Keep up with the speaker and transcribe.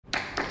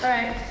All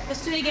right,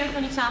 let's do it again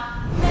from the top.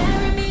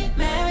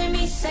 Marry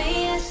me,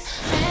 say yes.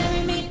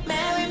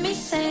 Marry me,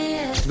 say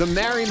yes. The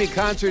Marry Me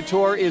concert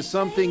tour is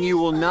something you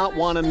will not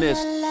want to miss.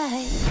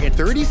 In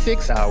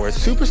 36 hours,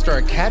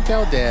 superstar Kat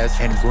Valdez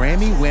and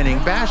Grammy-winning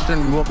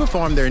Bastion will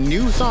perform their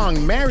new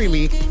song, Marry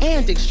Me,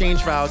 and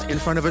exchange vows in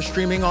front of a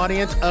streaming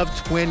audience of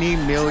 20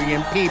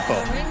 million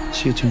people.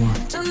 See you tomorrow.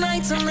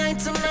 Tonight.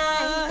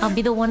 I'll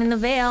be the one in the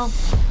veil.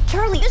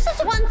 Charlie, this is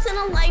once in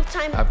a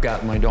lifetime. I've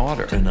got my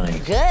daughter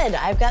tonight. Good.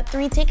 I've got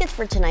 3 tickets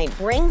for tonight.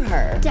 Bring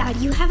her. Dad,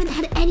 you haven't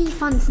had any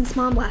fun since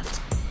Mom left.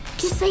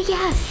 Just say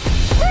yes.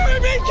 What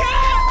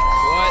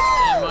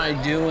am I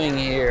doing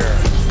here?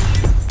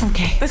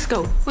 Okay, let's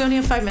go. We only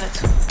have 5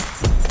 minutes.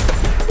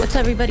 What's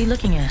everybody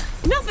looking at?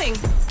 Nothing.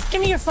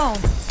 Give me your phone.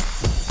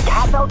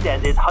 Kat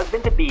Valdez's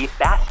husband-to-be,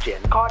 Bastion,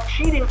 caught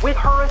cheating with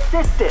her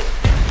assistant.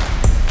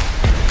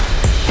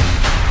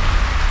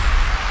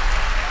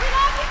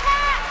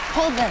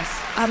 Hold this.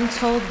 I'm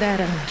told that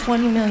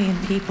 20 million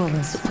people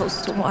are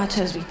supposed to watch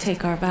as we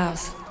take our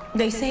vows.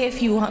 They say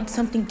if you want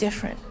something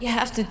different, you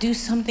have to do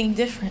something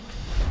different.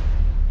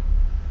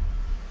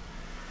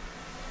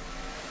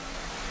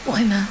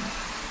 Why not?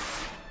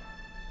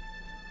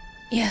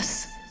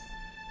 Yes.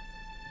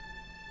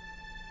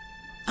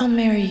 I'll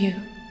marry you.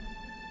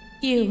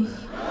 You.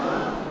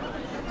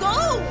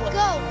 Go!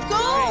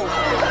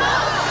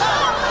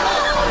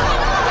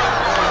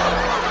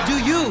 Do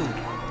you,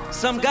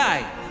 some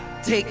guy,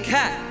 take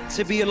Kat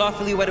to be your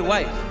lawfully wedded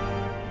wife?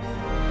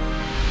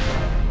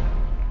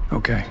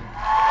 Okay.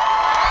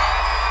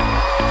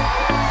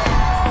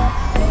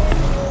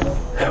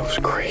 That was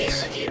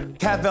crazy.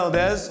 Kat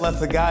Valdez left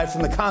the guy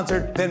from the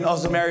concert, then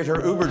also married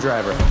her Uber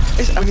driver.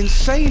 It's an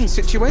insane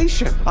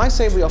situation. I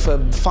say we offer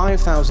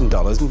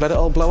 $5,000 and let it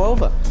all blow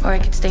over. Or I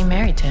could stay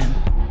married to him.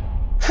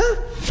 Huh?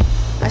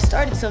 I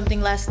started something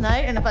last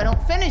night, and if I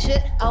don't finish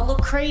it, I'll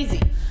look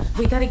crazy.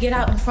 We gotta get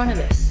out in front of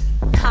this.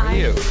 Hi.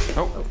 You.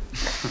 Oh.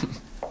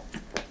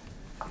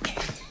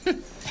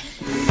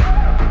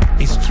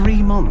 It's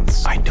 3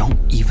 months. I don't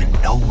even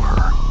know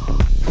her.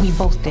 We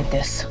both did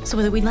this. So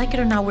whether we like it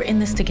or not, we're in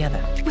this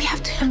together. We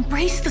have to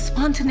embrace the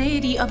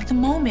spontaneity of the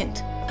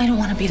moment. I don't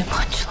want to be the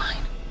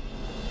punchline.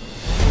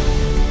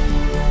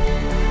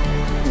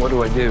 What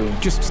do I do?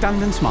 Just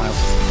stand and smile.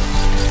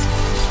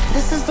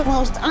 This is the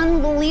most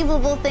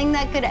unbelievable thing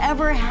that could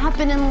ever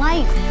happen in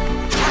life.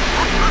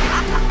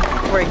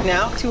 Right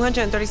now,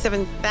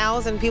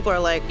 237,000 people are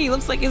like, he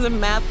looks like he's in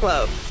math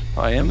club.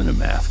 I am in a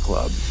math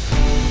club.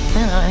 I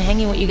don't know,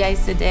 hanging with you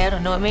guys today, I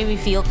don't know, it made me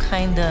feel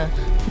kinda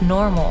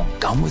normal.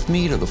 Come with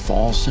me to the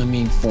fall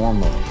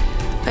semi-formal.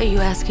 Are you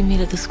asking me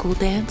to the school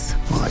dance?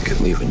 Well, I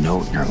could leave a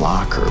note in your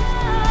locker.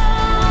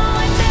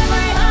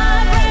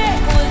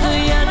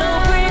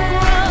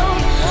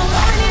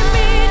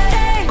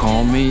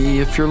 Call me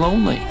if you're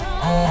lonely.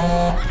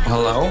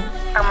 Hello?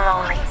 I'm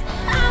lonely.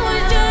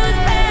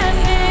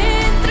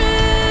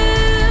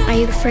 Are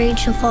you afraid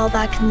she'll fall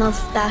back in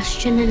love with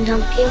Bastion and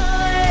dump you?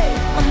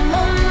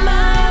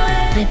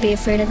 I'd be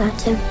afraid of that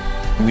too.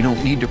 We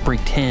don't need to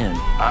pretend.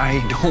 I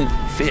don't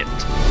fit.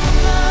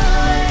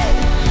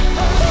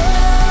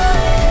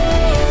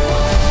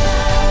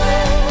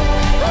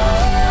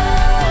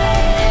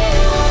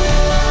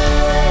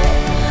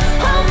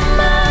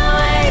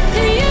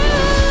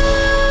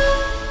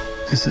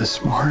 Is this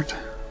smart?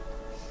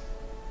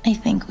 I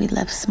think we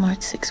left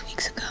smart 6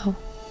 weeks ago.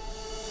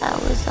 I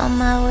was on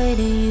my way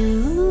to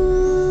you.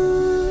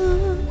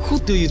 Who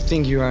do you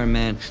think you are,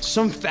 man?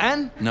 Some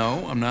fan?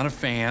 No, I'm not a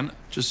fan.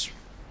 Just,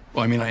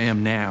 well, I mean, I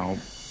am now.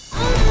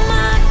 Oh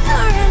my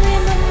God.